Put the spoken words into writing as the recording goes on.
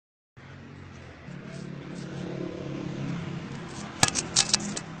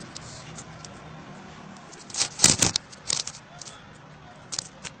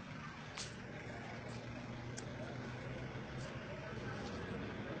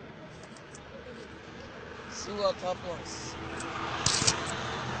See what happens.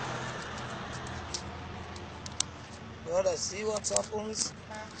 Brother, see what happens.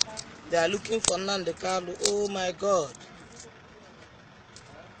 They are looking for Nnamdi Kanu. Oh my God.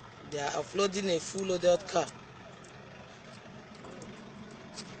 They are offloading a full loaded car.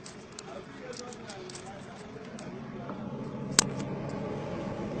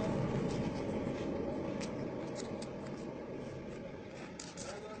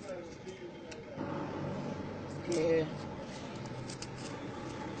 Okay.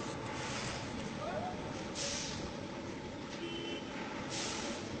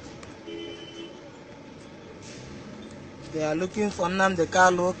 They are looking for Nnamdi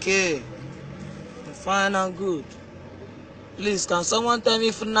Kanu. Okay. Fine and good. Please, can someone tell me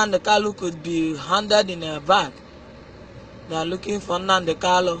if Nnamdi Kanu could be handed in a bag? They are looking for Nnamdi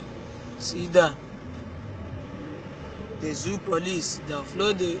Kanu. See that? The zoo police, they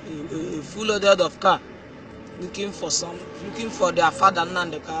offload a full loaded of car, looking for their father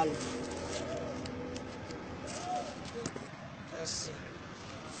Nnamdi Kanu. Let's see.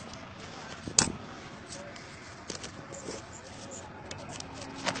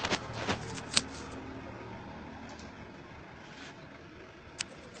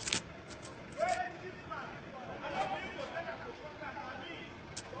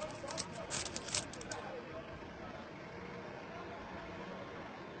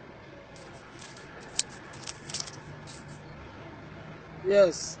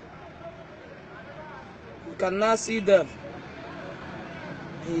 Yes, you can now see them.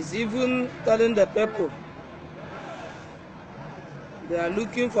 He's even telling the people they are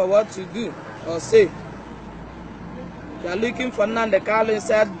looking for what to do or say. They are looking for Nnamdi Kanu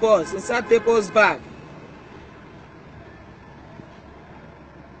inside people's bag.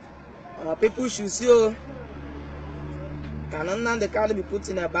 People should see, oh, can Nnamdi Kanu be put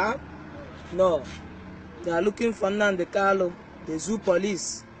in a bag? No. They are looking for Nnamdi Kanu, the zoo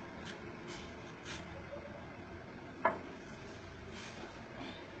police.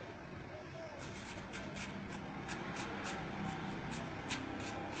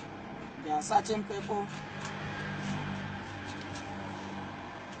 They are searching people.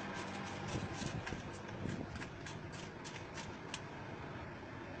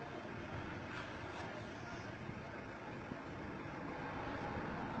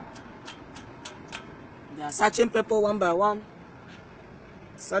 They are searching people one by one.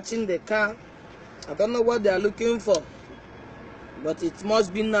 Searching the car. I don't know what they are looking for, but it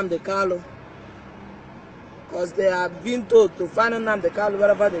must be Nnamdi Kanu, because they have been told to find Nnamdi Kanu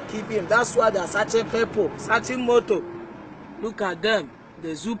wherever they keep him. That's why they are searching people, searching motor. Look at them,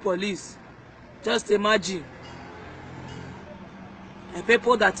 the zoo police. Just imagine a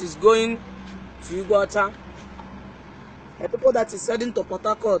people that is going to Uganda, a people that is heading to Port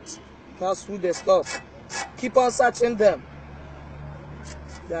Harcourt, pass through the stuff. Keep on searching them.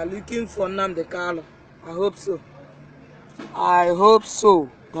 They are looking for Nnamdi Kanu. I hope so. I hope so.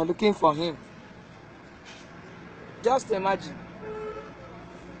 They are looking for him. Just imagine.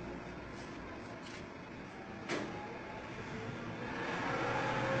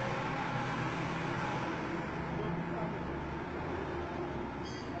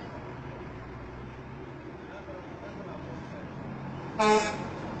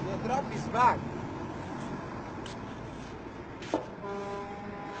 They drop his bag.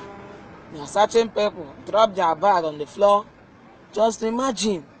 They are searching people, drop their bag on the floor. Just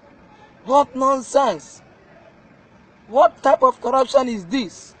imagine. What nonsense. What type of corruption is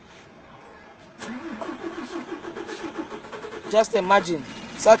this? Just imagine.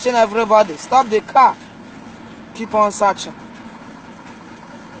 Searching everybody. Stop the car. Keep on searching.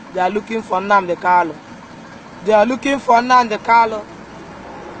 They are looking for Nnamdi Kanu. They are looking for Nnamdi Kanu.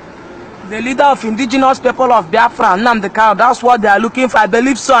 The leader of indigenous people of Biafra, Nnamdi Kanu. That's what they are looking for. I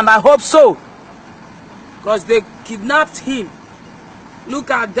believe so and I hope so. Because they kidnapped him. Look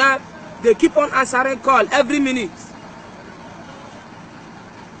at that. They keep on answering call every minute.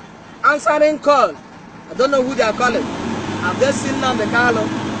 Answering call. I don't know who they are calling. Have they seen Nnamdi Kanu?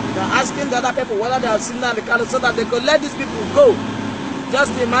 They are asking the other people whether they have seen Nnamdi Kanu so that they could let these people go.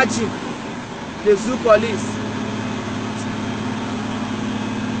 Just imagine the zoo police.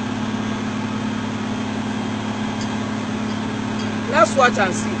 Let's watch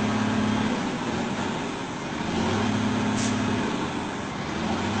and see.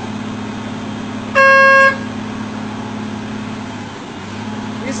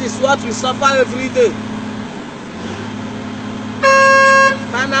 This is what we suffer every day.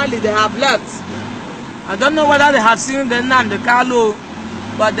 Finally, they have left. I don't know whether they have seen the Nnamdi Kanu,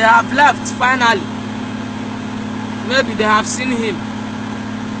 but they have left finally. Maybe they have seen him.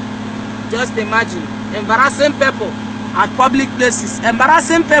 Just imagine. embarrassing people at public places,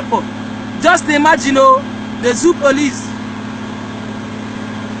 embarrassing people. Just imagine, oh, the zoo police.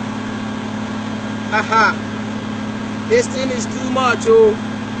 This thing is too much, oh.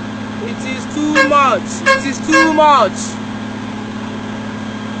 It is too much. It is too much.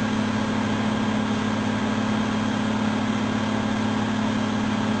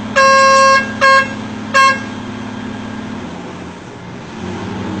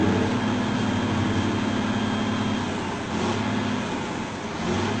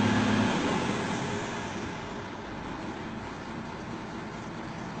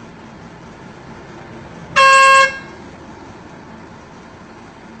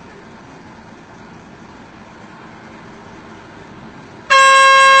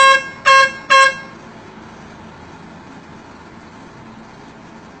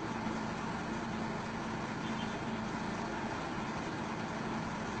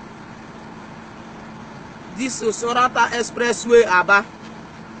 This is Sorata Expressway, Aba.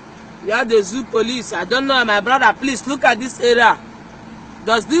 You have the zoo police. I don't know, my brother. Please look at this area.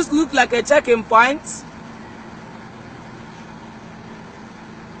 Does this look like a checking point?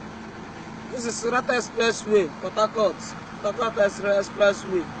 This is Sorata Expressway, Port Harcourt.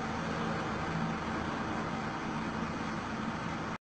 Expressway.